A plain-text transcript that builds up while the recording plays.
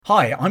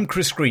Hi, I'm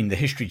Chris Green, the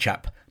History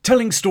Chap,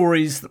 telling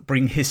stories that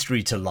bring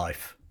history to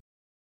life.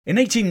 In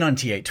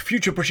 1898,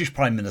 future British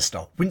Prime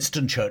Minister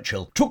Winston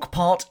Churchill took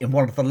part in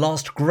one of the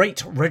last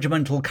great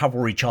regimental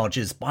cavalry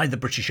charges by the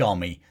British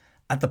Army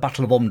at the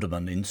Battle of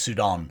Omdurman in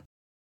Sudan.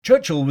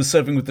 Churchill was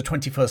serving with the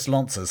 21st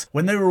Lancers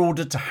when they were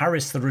ordered to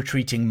harass the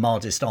retreating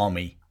Mahdist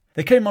army.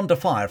 They came under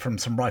fire from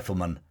some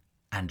riflemen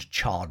and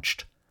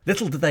charged.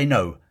 Little did they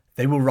know,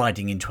 they were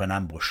riding into an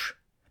ambush.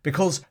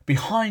 Because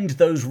behind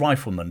those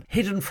riflemen,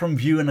 hidden from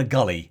view in a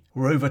gully,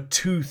 were over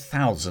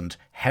 2,000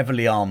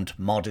 heavily armed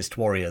Mahdist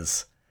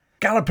warriors.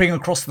 Galloping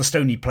across the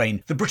stony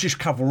plain, the British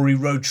cavalry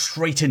rode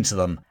straight into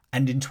them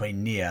and into a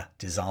near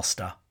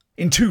disaster.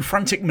 In 2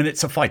 frantic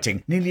minutes of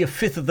fighting, nearly a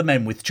fifth of the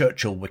men with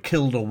Churchill were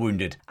killed or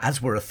wounded,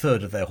 as were a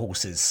third of their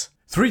horses.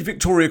 3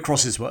 Victoria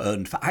Crosses were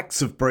earned for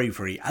acts of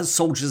bravery as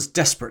soldiers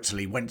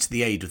desperately went to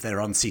the aid of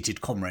their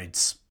unseated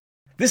comrades.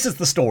 This is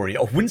the story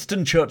of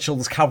Winston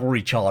Churchill's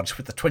cavalry charge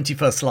with the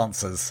 21st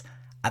Lancers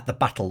at the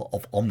Battle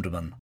of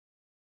Omdurman.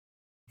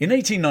 In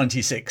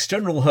 1896,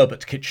 General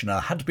Herbert Kitchener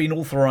had been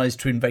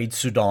authorised to invade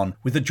Sudan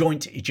with a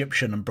joint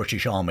Egyptian and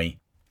British army.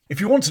 If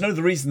you want to know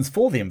the reasons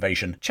for the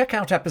invasion, check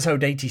out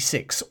episode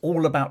 86,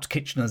 all about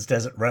Kitchener's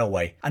Desert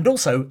Railway, and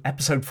also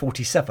episode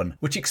 47,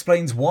 which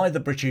explains why the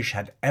British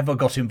had ever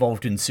got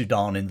involved in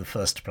Sudan in the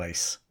first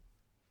place.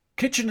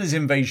 Kitchener's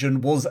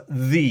invasion was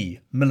the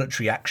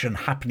military action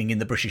happening in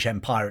the British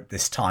Empire at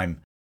this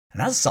time,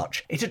 and as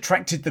such, it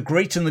attracted the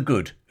great and the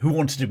good who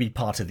wanted to be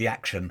part of the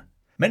action.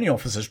 Many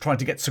officers tried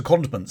to get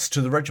secondments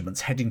to the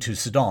regiments heading to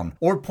Sudan,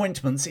 or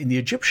appointments in the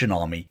Egyptian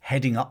army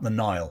heading up the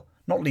Nile,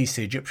 not least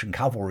the Egyptian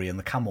cavalry and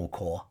the Camel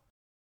Corps.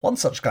 One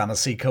such glamour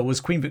seeker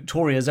was Queen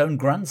Victoria's own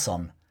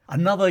grandson.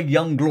 Another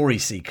young glory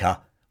seeker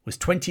was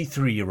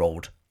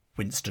 23-year-old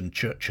Winston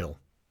Churchill.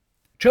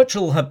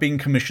 Churchill had been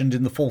commissioned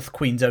in the 4th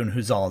Queen's Own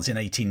Hussars in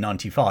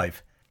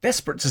 1895.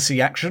 Desperate to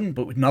see action,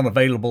 but with none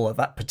available at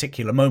that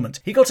particular moment,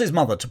 he got his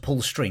mother to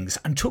pull strings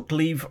and took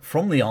leave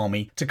from the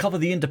army to cover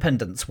the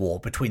independence war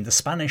between the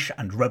Spanish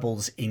and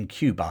rebels in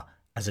Cuba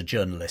as a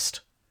journalist.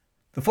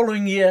 The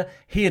following year,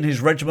 he and his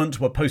regiment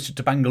were posted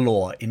to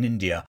Bangalore in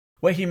India,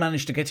 where he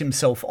managed to get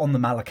himself on the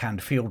Malakand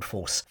field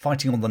force,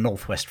 fighting on the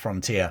northwest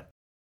frontier.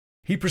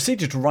 He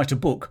proceeded to write a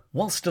book,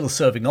 while still a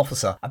serving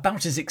officer,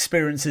 about his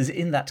experiences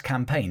in that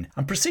campaign,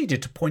 and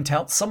proceeded to point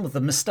out some of the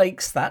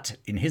mistakes that,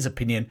 in his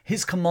opinion,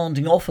 his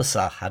commanding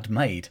officer had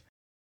made.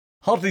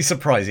 Hardly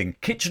surprising,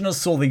 Kitchener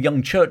saw the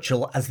young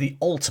Churchill as the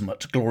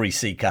ultimate glory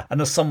seeker,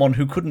 and as someone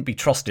who couldn't be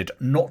trusted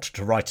not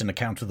to write an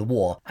account of the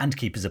war and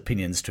keep his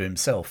opinions to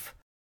himself.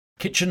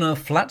 Kitchener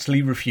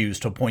flatly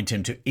refused to appoint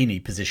him to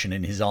any position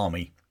in his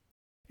army.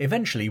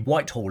 Eventually,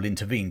 Whitehall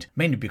intervened,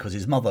 mainly because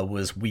his mother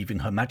was weaving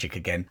her magic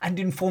again, and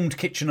informed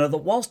Kitchener that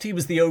whilst he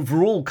was the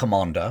overall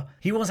commander,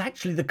 he was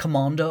actually the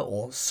commander,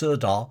 or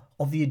Sirdar,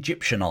 of the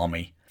Egyptian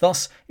army.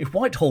 Thus, if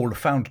Whitehall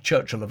found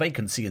Churchill a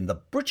vacancy in the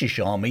British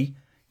army,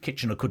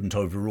 Kitchener couldn't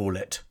overrule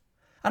it.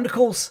 And of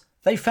course,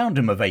 they found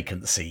him a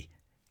vacancy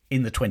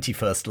in the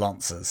 21st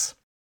Lancers.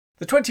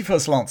 The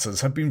 21st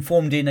Lancers had been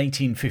formed in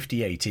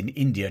 1858 in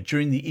India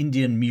during the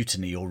Indian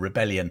Mutiny or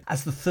Rebellion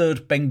as the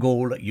 3rd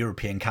Bengal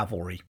European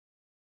Cavalry.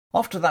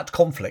 After that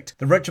conflict,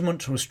 the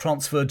regiment was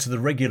transferred to the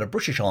regular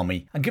British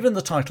Army and given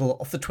the title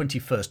of the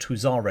 21st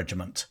Hussar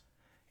Regiment.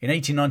 In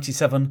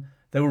 1897,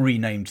 they were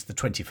renamed the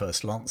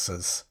 21st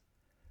Lancers.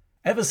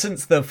 Ever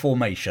since their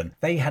formation,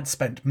 they had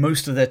spent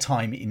most of their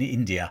time in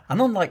India,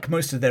 and unlike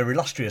most of their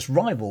illustrious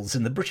rivals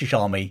in the British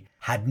Army,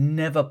 had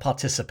never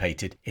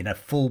participated in a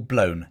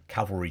full-blown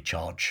cavalry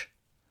charge.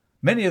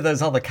 Many of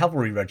those other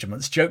cavalry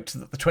regiments joked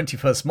that the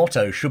 21st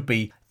motto should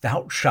be,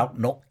 "Thou shalt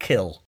not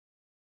kill."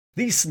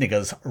 These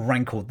sniggers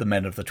rankled the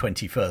men of the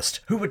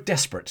 21st, who were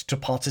desperate to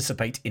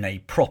participate in a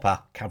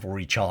proper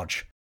cavalry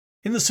charge.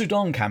 In the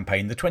Sudan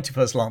campaign, the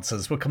 21st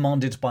Lancers were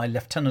commanded by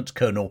Lieutenant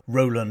Colonel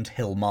Rowland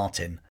Hill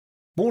Martin.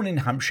 Born in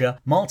Hampshire,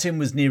 Martin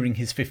was nearing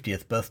his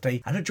 50th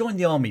birthday and had joined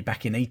the army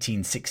back in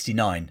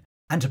 1869,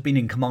 and had been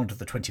in command of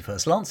the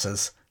 21st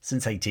Lancers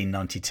since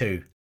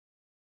 1892.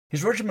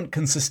 His regiment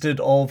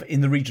consisted of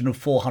in the region of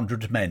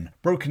 400 men,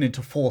 broken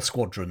into 4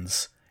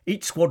 squadrons.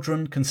 Each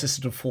squadron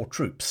consisted of 4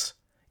 troops,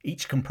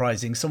 each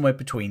comprising somewhere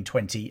between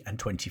 20 and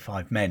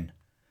 25 men.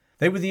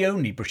 They were the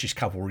only British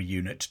cavalry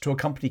unit to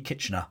accompany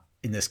Kitchener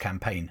in this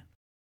campaign.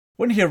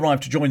 When he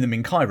arrived to join them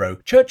in Cairo,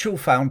 Churchill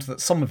found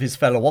that some of his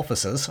fellow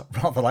officers,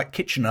 rather like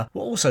Kitchener,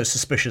 were also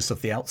suspicious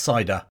of the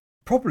outsider,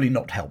 probably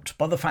not helped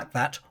by the fact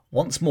that,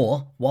 once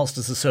more, whilst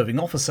as a serving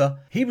officer,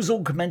 he was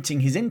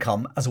augmenting his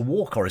income as a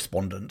war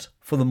correspondent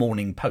for the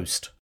Morning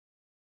Post.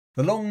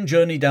 The long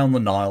journey down the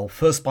Nile,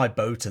 first by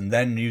boat and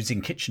then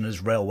using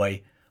Kitchener's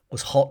railway,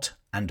 was hot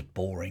and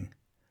boring.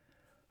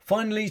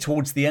 Finally,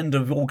 towards the end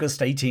of August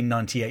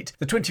 1898,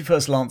 the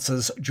 21st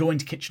Lancers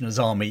joined Kitchener's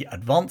army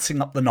advancing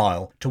up the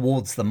Nile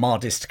towards the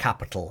Mahdist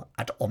capital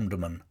at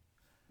Omdurman.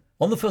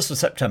 On the 1st of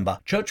September,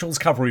 Churchill's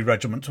cavalry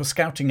regiment was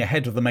scouting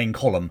ahead of the main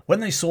column when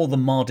they saw the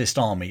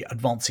Mahdist army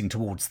advancing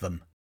towards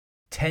them.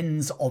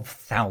 Tens of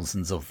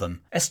thousands of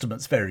them.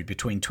 Estimates vary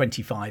between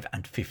 25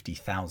 and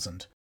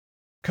 50,000.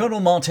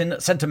 Colonel Martin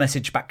sent a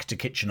message back to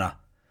Kitchener.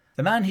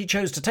 The man he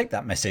chose to take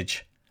that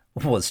message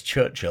was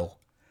Churchill.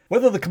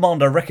 Whether the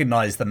commander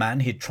recognised the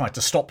man he'd tried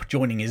to stop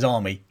joining his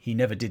army, he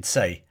never did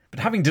say. But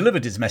having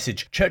delivered his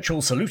message,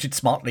 Churchill saluted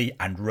smartly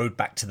and rode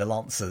back to the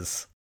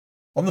Lancers.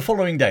 On the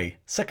following day,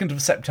 2nd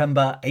of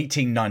September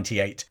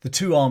 1898, the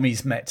two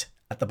armies met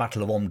at the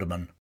Battle of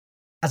Omdurman.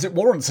 As it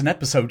warrants an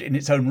episode in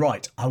its own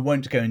right, I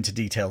won't go into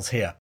details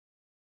here.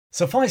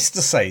 Suffice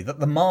to say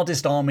that the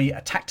Mahdist army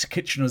attacked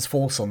Kitchener's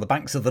force on the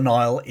banks of the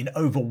Nile in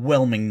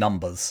overwhelming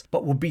numbers,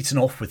 but were beaten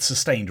off with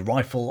sustained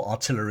rifle,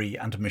 artillery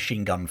and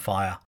machine gun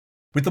fire.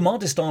 With the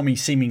Mahdist army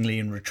seemingly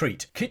in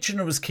retreat,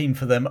 Kitchener was keen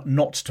for them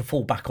not to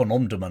fall back on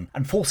Omdurman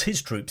and force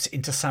his troops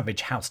into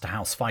savage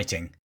house-to-house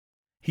fighting.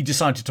 He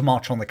decided to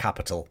march on the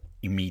capital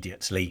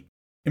immediately.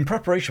 In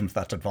preparation for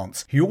that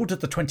advance, he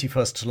ordered the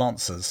 21st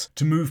Lancers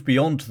to move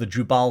beyond the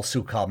Jubal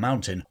Suqar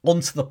mountain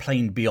onto the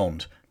plain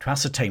beyond to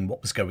ascertain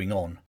what was going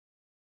on.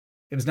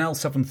 It was now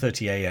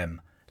 7:30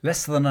 a.m,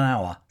 less than an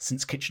hour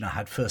since Kitchener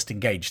had first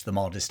engaged the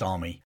Mahdist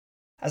army.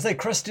 As they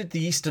crested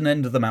the eastern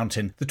end of the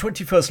mountain, the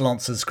 21st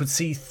Lancers could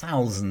see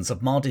thousands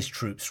of Mahdist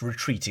troops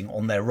retreating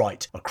on their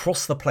right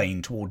across the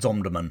plain towards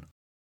Omdurman.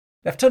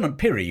 Lieutenant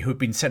Peary, who had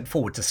been sent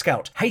forward to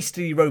scout,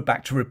 hastily rode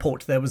back to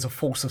report there was a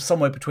force of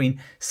somewhere between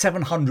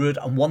 700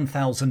 and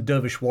 1,000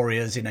 dervish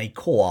warriors in a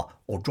khor,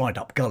 or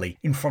dried-up gully,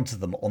 in front of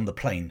them on the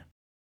plain.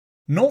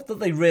 Not that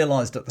they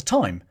realised at the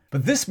time,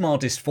 but this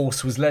Mahdist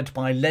force was led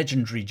by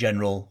legendary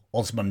general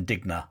Osman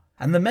Digna,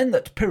 and the men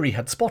that Peary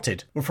had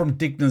spotted were from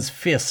Digna's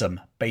fearsome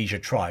Beja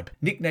tribe,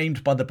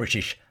 nicknamed by the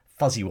British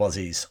Fuzzy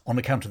Wuzzies on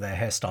account of their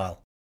hairstyle.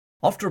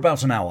 After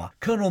about an hour,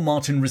 Colonel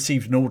Martin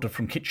received an order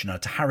from Kitchener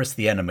to harass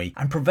the enemy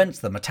and prevent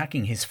them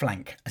attacking his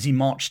flank as he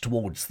marched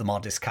towards the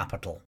Mahdist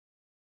capital.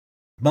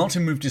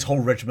 Martin moved his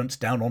whole regiment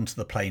down onto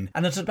the plain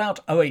and at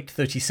about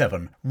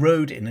 08:37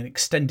 rode in an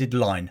extended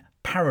line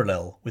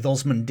parallel with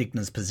Osman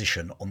Digna's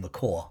position on the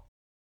khor.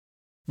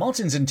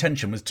 Martin's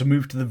intention was to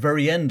move to the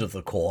very end of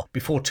the khor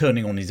before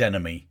turning on his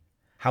enemy.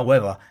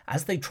 However,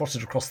 as they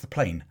trotted across the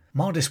plain,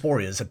 Mahdist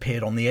warriors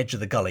appeared on the edge of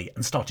the gully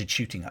and started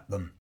shooting at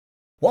them.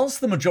 Whilst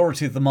the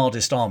majority of the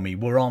Mahdist army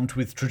were armed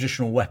with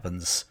traditional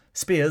weapons,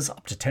 spears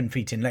up to 10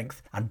 feet in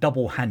length and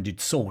double-handed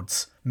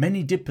swords,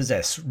 many did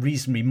possess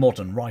reasonably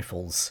modern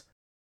rifles.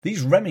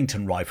 These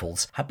Remington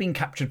rifles had been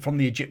captured from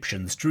the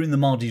Egyptians during the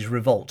Mahdi's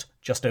revolt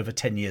just over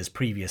 10 years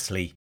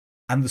previously,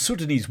 and the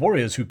Sudanese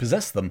warriors who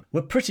possessed them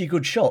were pretty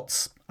good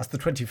shots, as the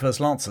 21st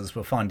Lancers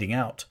were finding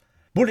out.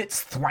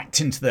 Bullets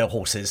thwacked into their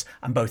horses,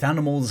 and both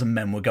animals and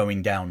men were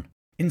going down.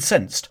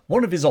 Incensed,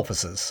 one of his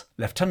officers,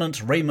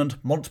 Lieutenant Raymond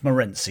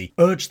Montmorency,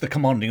 urged the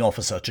commanding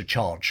officer to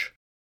charge.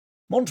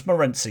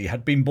 Montmorency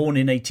had been born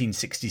in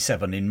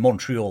 1867 in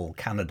Montreal,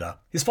 Canada.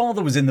 His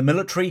father was in the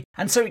military,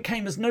 and so it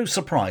came as no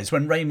surprise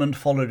when Raymond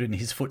followed in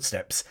his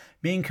footsteps,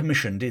 being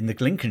commissioned in the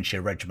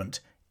Lincolnshire Regiment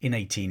in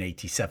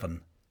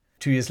 1887.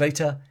 2 years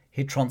later,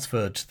 he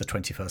transferred to the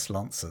 21st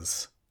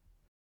Lancers.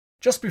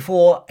 Just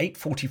before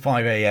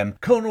 8:45 a.m,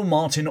 Colonel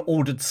Martin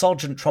ordered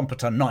Sergeant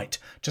Trumpeter Knight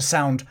to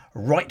sound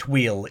right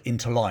wheel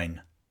into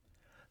line.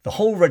 The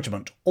whole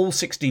regiment, all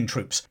 16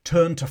 troops,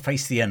 turned to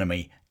face the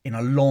enemy in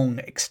a long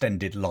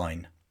extended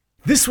line.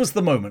 This was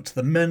the moment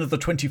the men of the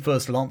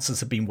 21st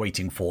Lancers had been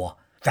waiting for.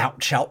 Thou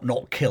shalt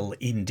not kill,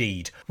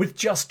 indeed. With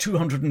just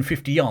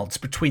 250 yards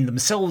between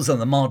themselves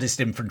and the Mahdist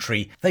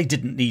infantry, they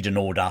didn't need an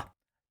order.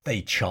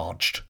 They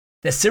charged.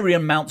 Their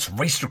Syrian mounts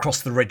raced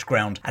across the red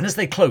ground, and as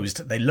they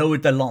closed, they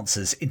lowered their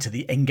lancers into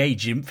the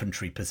engaged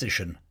infantry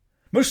position.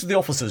 Most of the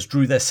officers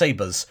drew their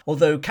sabres,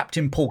 although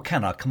Captain Paul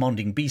Kenner,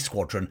 commanding B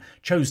Squadron,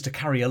 chose to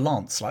carry a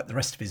lance like the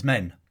rest of his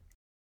men.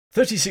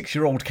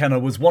 36-year-old Kenner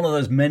was one of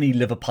those many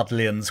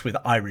Liverpudlians with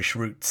Irish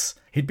roots.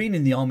 He'd been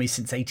in the army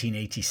since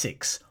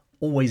 1886,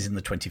 always in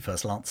the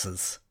 21st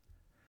Lancers.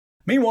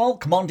 Meanwhile,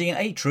 commanding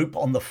A Troop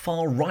on the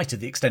far right of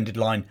the extended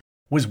line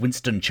was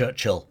Winston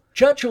Churchill.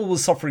 Churchill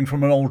was suffering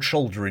from an old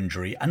shoulder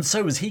injury, and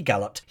so as he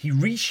galloped, he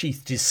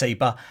resheathed his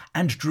sabre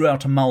and drew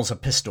out a Mauser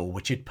pistol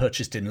which he'd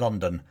purchased in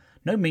London.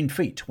 No mean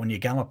feat when you're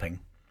galloping.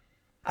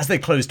 As they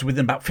closed to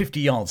within about 50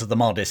 yards of the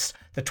Mahdists,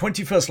 the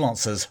 21st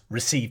Lancers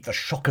received the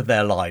shock of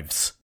their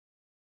lives.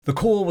 The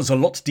khor was a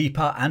lot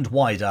deeper and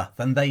wider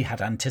than they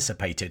had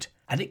anticipated,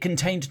 and it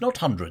contained not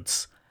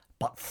hundreds,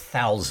 but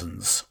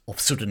thousands of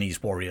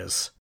Sudanese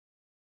warriors.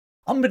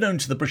 Unbeknown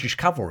to the British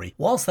cavalry,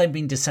 whilst they'd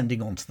been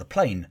descending onto the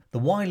plain, the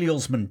wily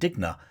Osman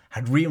Digna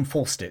had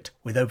reinforced it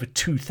with over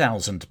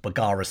 2,000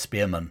 Baggara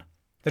spearmen.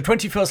 The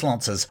 21st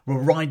Lancers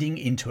were riding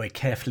into a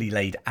carefully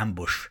laid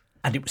ambush,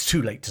 and it was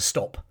too late to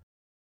stop.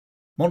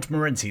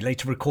 Montmorency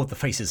later recorded the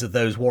faces of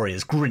those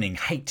warriors grinning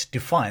hate,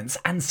 defiance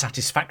and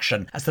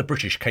satisfaction as the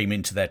British came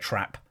into their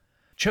trap.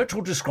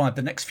 Churchill described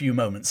the next few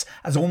moments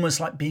as almost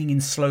like being in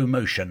slow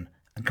motion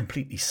and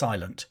completely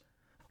silent.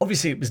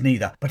 Obviously it was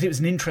neither, but it was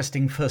an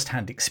interesting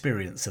first-hand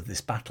experience of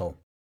this battle.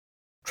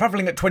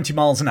 Travelling at 20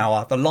 miles an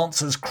hour, the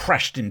Lancers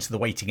crashed into the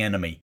waiting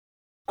enemy.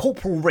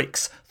 Corporal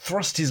Ricks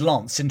thrust his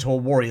lance into a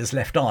warrior's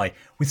left eye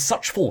with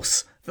such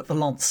force that the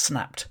lance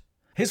snapped.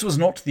 His was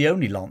not the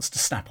only lance to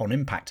snap on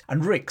impact,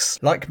 and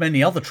Rix, like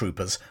many other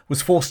troopers,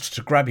 was forced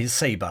to grab his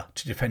sabre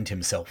to defend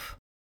himself.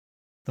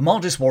 The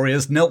Mardist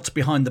warriors knelt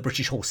behind the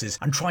British horses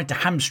and tried to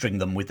hamstring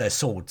them with their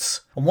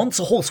swords, and once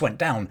a horse went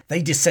down,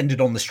 they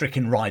descended on the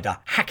stricken rider,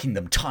 hacking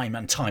them time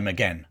and time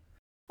again.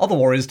 Other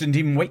warriors didn't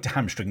even wait to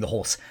hamstring the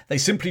horse, they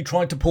simply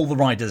tried to pull the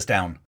riders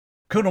down.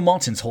 Colonel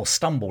Martin's horse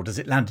stumbled as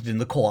it landed in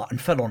the khor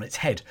and fell on its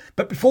head,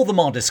 but before the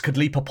Mardists could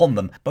leap upon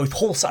them, both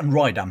horse and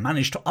rider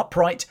managed to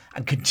upright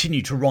and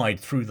continue to ride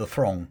through the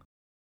throng.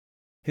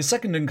 His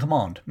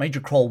second-in-command, Major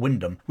Kroll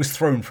Wyndham, was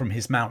thrown from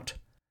his mount.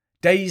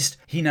 Dazed,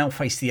 he now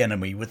faced the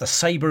enemy with a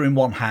sabre in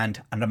one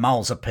hand and a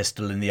Mauser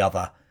pistol in the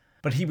other,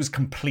 but he was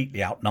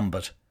completely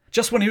outnumbered.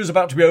 Just when he was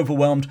about to be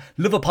overwhelmed,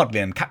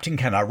 Liverpudlian Captain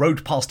Kenner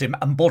rode past him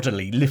and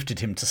bodily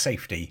lifted him to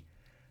safety.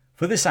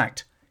 For this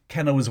act,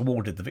 Kenner was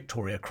awarded the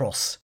Victoria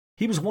Cross.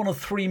 He was one of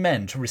 3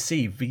 men to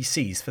receive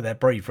VCs for their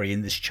bravery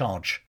in this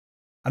charge.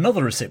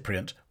 Another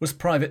recipient was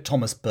Private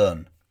Thomas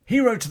Byrne. He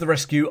rode to the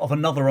rescue of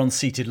another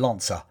unseated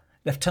lancer,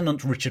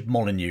 Lieutenant Richard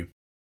Molyneux.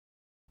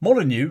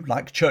 Molyneux,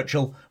 like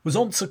Churchill, was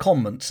on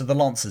secondment to the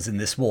Lancers in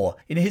this war,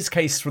 in his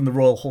case from the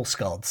Royal Horse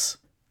Guards.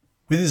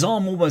 With his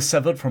arm almost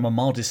severed from a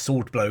Mardist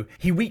sword blow,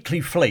 he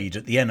weakly flayed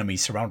at the enemy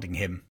surrounding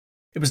him.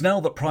 It was now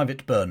that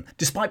Private Byrne,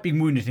 despite being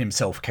wounded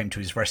himself, came to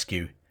his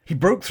rescue. He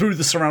broke through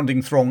the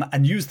surrounding throng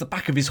and used the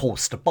back of his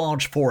horse to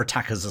barge 4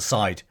 attackers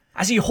aside.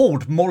 As he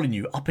hauled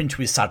Molyneux up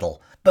into his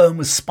saddle, Byrne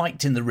was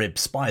spiked in the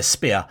ribs by a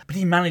spear, but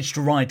he managed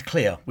to ride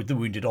clear with the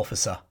wounded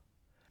officer.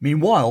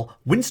 Meanwhile,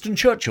 Winston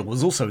Churchill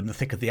was also in the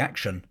thick of the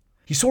action.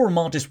 He saw a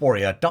Mardist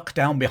warrior duck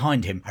down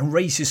behind him and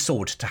raise his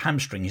sword to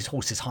hamstring his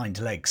horse's hind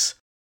legs.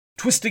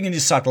 Twisting in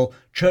his saddle,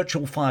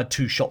 Churchill fired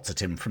 2 shots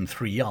at him from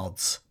 3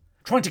 yards.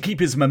 Trying to keep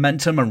his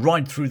momentum and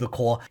ride through the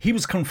khor, he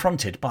was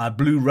confronted by a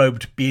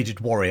blue-robed, bearded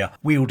warrior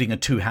wielding a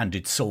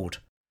 2-handed sword.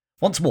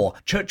 Once more,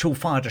 Churchill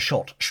fired a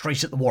shot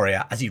straight at the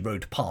warrior as he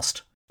rode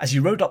past. As he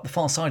rode up the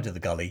far side of the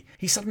gully,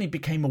 he suddenly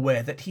became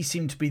aware that he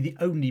seemed to be the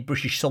only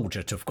British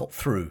soldier to have got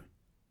through.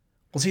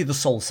 Was he the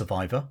sole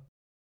survivor?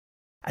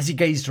 As he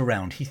gazed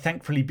around, he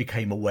thankfully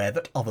became aware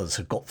that others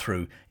had got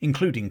through,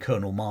 including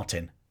Colonel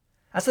Martin.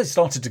 As they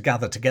started to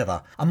gather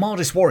together, a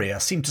Mardist warrior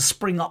seemed to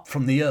spring up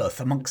from the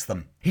earth amongst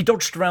them. He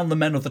dodged around the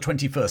men of the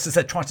 21st as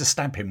they tried to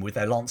stab him with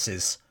their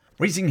lances.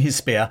 Raising his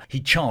spear, he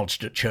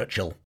charged at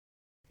Churchill.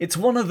 It's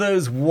one of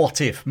those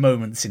what-if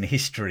moments in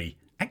history.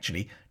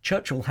 Actually,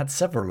 Churchill had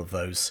several of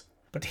those.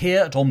 But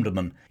here at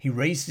Omdurman, he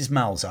raised his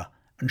Mauser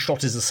and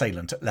shot his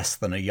assailant at less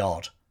than a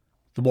yard.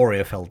 The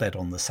warrior fell dead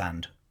on the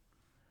sand.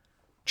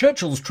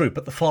 Churchill's troop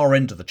at the far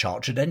end of the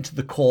charge had entered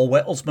the khor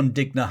where Osman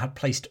Digna had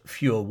placed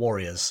fewer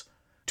warriors.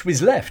 To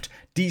his left,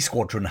 D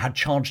Squadron had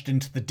charged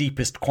into the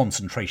deepest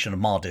concentration of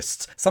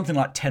Mardists, something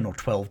like 10 or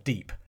 12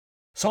 deep.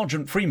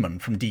 Sergeant Freeman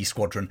from D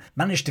Squadron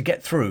managed to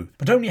get through,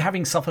 but only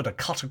having suffered a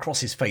cut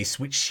across his face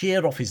which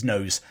sheared off his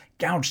nose,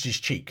 gouged his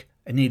cheek,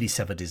 and nearly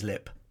severed his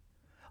lip.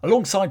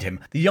 Alongside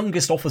him, the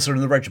youngest officer in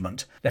the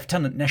regiment,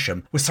 Lieutenant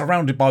Nesham, was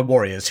surrounded by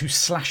warriors who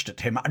slashed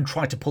at him and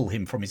tried to pull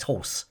him from his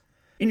horse.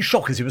 In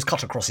shock as he was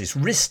cut across his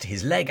wrist,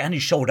 his leg and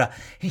his shoulder,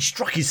 he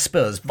struck his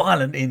spurs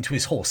violently into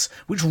his horse,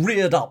 which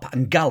reared up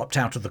and galloped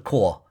out of the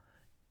khor.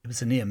 It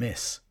was a near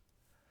miss.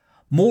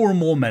 More and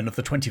more men of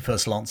the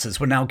 21st Lancers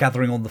were now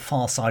gathering on the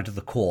far side of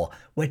the khor,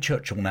 where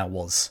Churchill now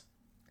was.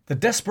 The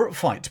desperate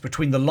fight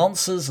between the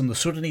Lancers and the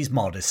Sudanese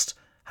Mardists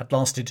had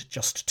lasted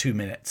just 2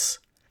 minutes.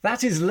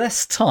 That is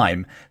less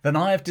time than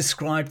I have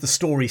described the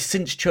story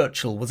since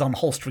Churchill was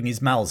unholstering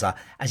his Mauser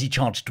as he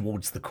charged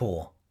towards the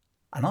khor.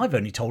 And I've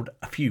only told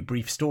a few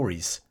brief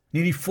stories.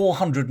 Nearly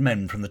 400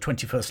 men from the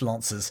 21st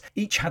Lancers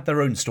each had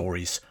their own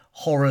stories,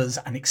 horrors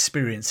and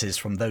experiences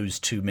from those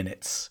 2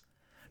 minutes.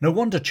 No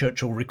wonder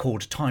Churchill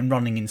recalled time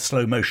running in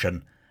slow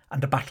motion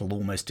and a battle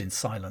almost in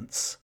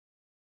silence.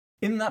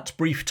 In that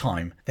brief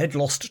time, they'd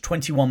lost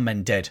 21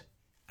 men dead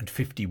and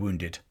 50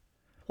 wounded.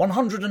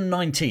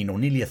 119, or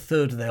nearly a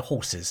third of their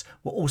horses,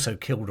 were also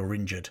killed or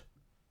injured.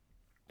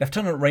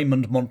 Lieutenant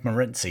Raymond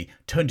Montmorency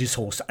turned his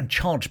horse and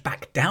charged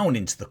back down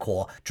into the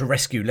khor to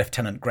rescue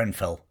Lieutenant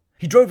Grenfell.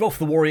 He drove off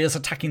the warriors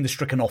attacking the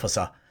stricken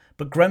officer,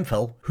 but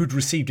Grenfell, who'd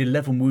received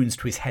 11 wounds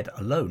to his head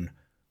alone,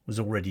 was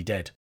already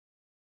dead.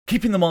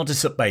 Keeping the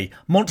Mardists at bay,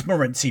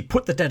 Montmorency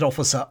put the dead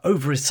officer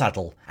over his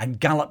saddle and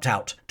galloped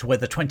out to where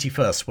the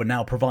 21st were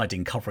now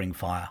providing covering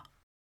fire.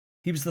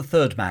 He was the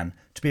 3rd man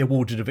to be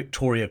awarded a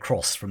Victoria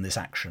Cross from this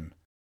action.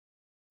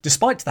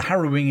 Despite the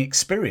harrowing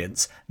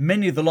experience,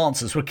 many of the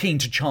Lancers were keen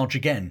to charge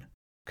again.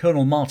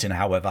 Colonel Martin,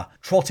 however,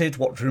 trotted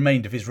what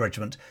remained of his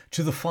regiment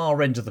to the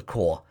far end of the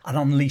khor and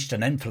unleashed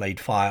an enfilade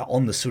fire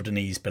on the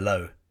Sudanese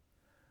below.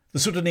 The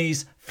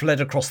Sudanese fled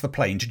across the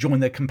plain to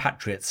join their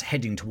compatriots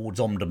heading towards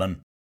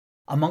Omdurman.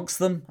 Amongst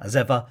them, as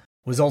ever,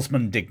 was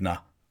Osman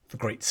Digna, the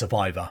great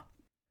survivor.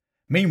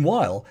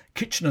 Meanwhile,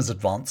 Kitchener's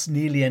advance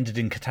nearly ended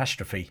in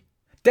catastrophe.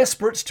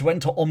 Desperate to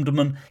enter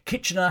Omdurman,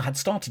 Kitchener had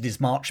started his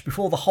march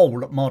before the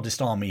whole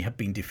Mardist army had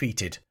been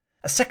defeated.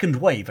 A second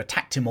wave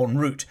attacked him en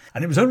route,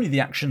 and it was only the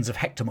actions of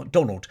Hector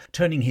MacDonald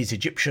turning his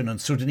Egyptian and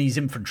Sudanese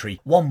infantry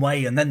one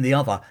way and then the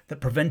other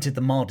that prevented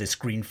the Mahdist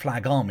Green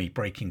Flag Army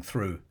breaking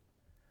through.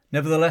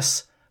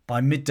 Nevertheless,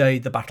 by midday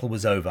the battle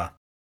was over.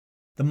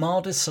 The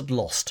Mahdists had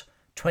lost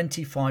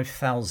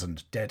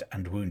 25,000 dead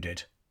and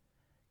wounded.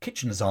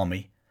 Kitchener's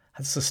army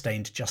had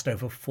sustained just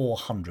over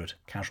 400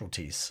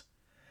 casualties.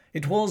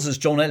 It was, as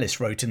John Ellis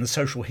wrote in The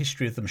Social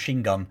History of the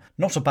Machine Gun,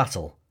 not a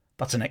battle,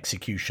 but an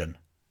execution.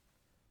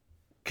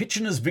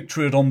 Kitchener's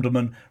victory at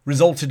Omdurman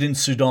resulted in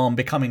Sudan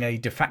becoming a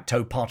de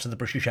facto part of the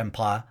British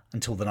Empire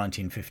until the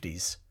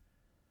 1950s.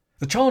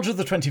 The charge of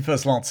the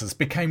 21st Lancers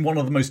became one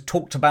of the most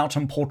talked about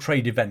and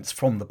portrayed events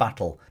from the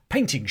battle.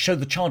 Paintings show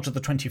the charge of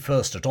the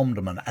 21st at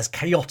Omdurman as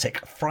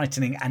chaotic,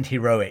 frightening and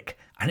heroic,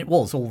 and it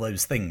was all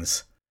those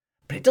things.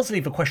 But it does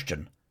leave a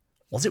question.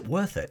 Was it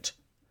worth it?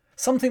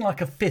 Something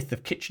like a fifth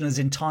of Kitchener's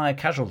entire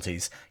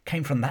casualties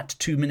came from that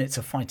 2 minutes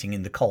of fighting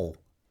in the Col.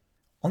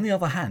 On the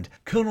other hand,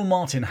 Colonel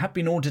Martin had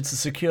been ordered to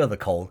secure the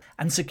Col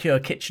and secure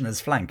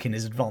Kitchener's flank in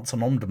his advance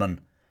on Omdurman,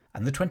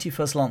 and the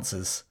 21st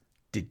Lancers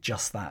did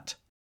just that.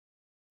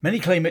 Many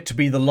claim it to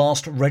be the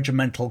last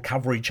regimental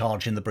cavalry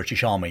charge in the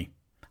British Army.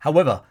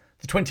 However,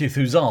 the 20th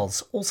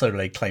Hussars also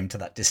laid claim to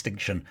that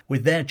distinction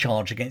with their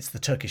charge against the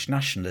Turkish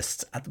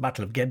nationalists at the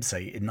Battle of Gebze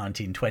in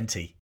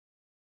 1920.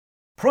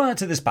 Prior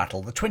to this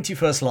battle, the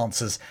 21st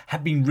Lancers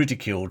had been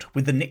ridiculed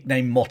with the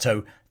nickname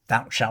motto,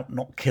 "Thou shalt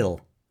not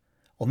kill."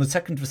 On the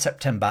 2nd of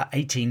September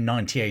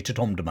 1898 at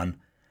Omdurman,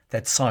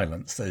 they'd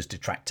silenced those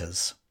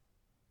detractors.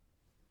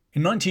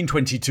 In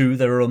 1922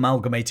 they were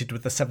amalgamated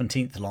with the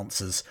 17th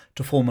Lancers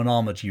to form an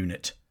armoured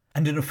unit,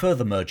 and in a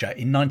further merger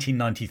in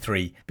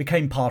 1993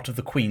 became part of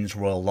the Queen's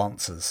Royal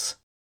Lancers.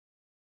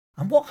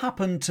 And what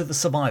happened to the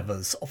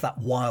survivors of that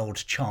wild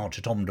charge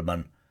at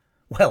Omdurman?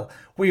 Well,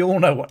 we all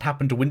know what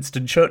happened to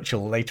Winston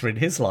Churchill later in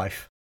his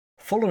life.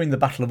 Following the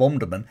Battle of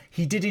Omdurman,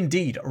 he did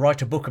indeed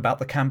write a book about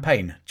the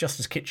campaign, just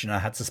as Kitchener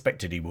had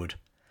suspected he would.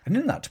 And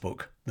in that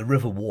book, The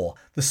River War,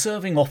 the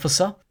serving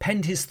officer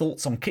penned his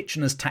thoughts on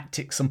Kitchener's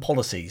tactics and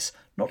policies,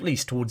 not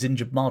least towards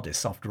injured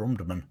Mahdists after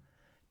Omdurman,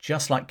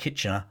 just like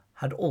Kitchener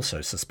had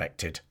also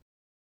suspected.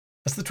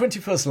 As the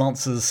 21st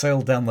Lancers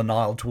sailed down the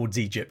Nile towards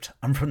Egypt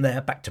and from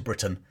there back to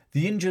Britain,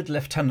 the injured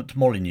Lieutenant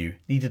Molyneux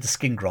needed a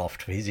skin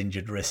graft for his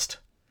injured wrist.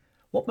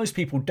 What most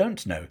people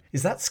don't know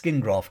is that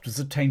skin graft was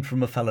obtained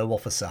from a fellow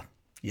officer.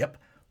 Yep,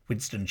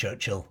 Winston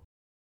Churchill.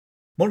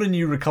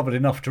 Molyneux recovered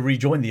enough to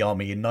rejoin the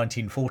army in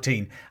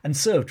 1914 and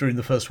served during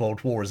the First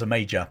World War as a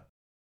major.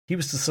 He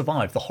was to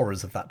survive the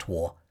horrors of that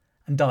war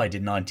and died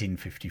in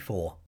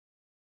 1954.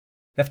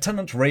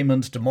 Lieutenant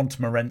Raymond de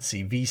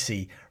Montmorency,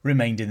 VC,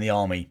 remained in the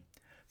army.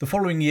 The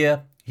following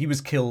year, he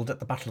was killed at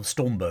the Battle of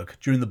Stormberg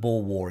during the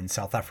Boer War in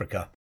South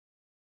Africa.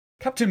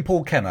 Captain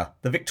Paul Kenner,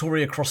 the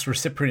Victoria Cross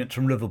recipient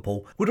from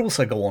Liverpool, would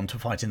also go on to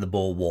fight in the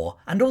Boer War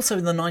and also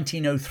in the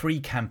 1903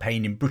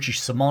 campaign in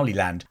British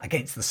Somaliland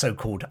against the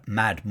so-called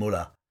Mad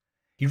Mullah.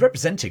 He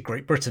represented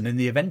Great Britain in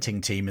the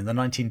eventing team in the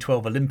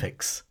 1912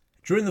 Olympics.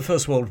 During the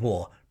First World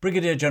War,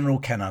 Brigadier General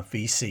Kenner,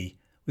 VC,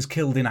 was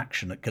killed in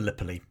action at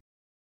Gallipoli.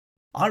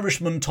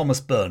 Irishman Thomas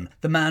Byrne,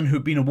 the man who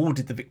had been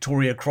awarded the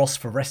Victoria Cross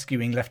for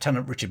rescuing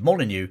Lieutenant Richard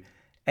Molyneux,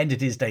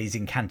 ended his days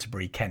in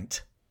Canterbury,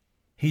 Kent.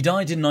 He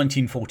died in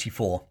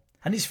 1944.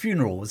 And his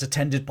funeral was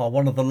attended by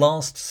one of the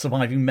last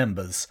surviving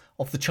members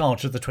of the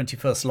charge of the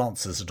 21st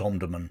Lancers at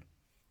Omdurman,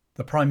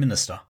 the Prime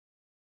Minister,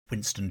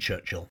 Winston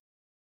Churchill.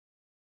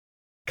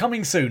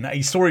 Coming soon,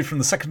 a story from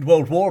the Second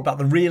World War about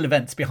the real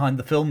events behind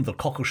the film The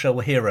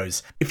Cockleshell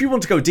Heroes. If you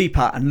want to go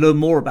deeper and learn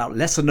more about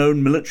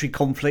lesser-known military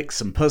conflicts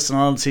and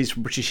personalities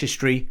from British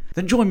history,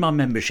 then join my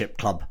membership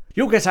club.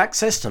 You'll get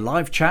access to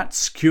live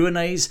chats,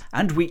 Q&As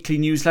and weekly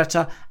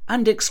newsletter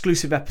and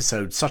exclusive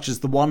episodes such as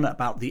the one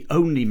about the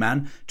only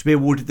man to be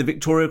awarded the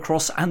Victoria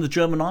Cross and the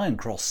German Iron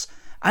Cross,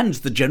 and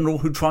the general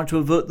who tried to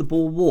avert the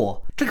Boer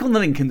War. Click on the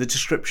link in the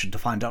description to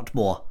find out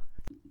more.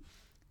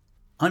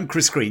 I'm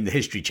Chris Green, the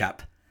History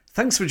Chap.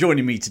 Thanks for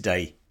joining me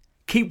today.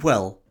 Keep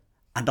well,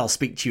 and I'll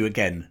speak to you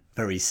again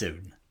very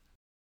soon.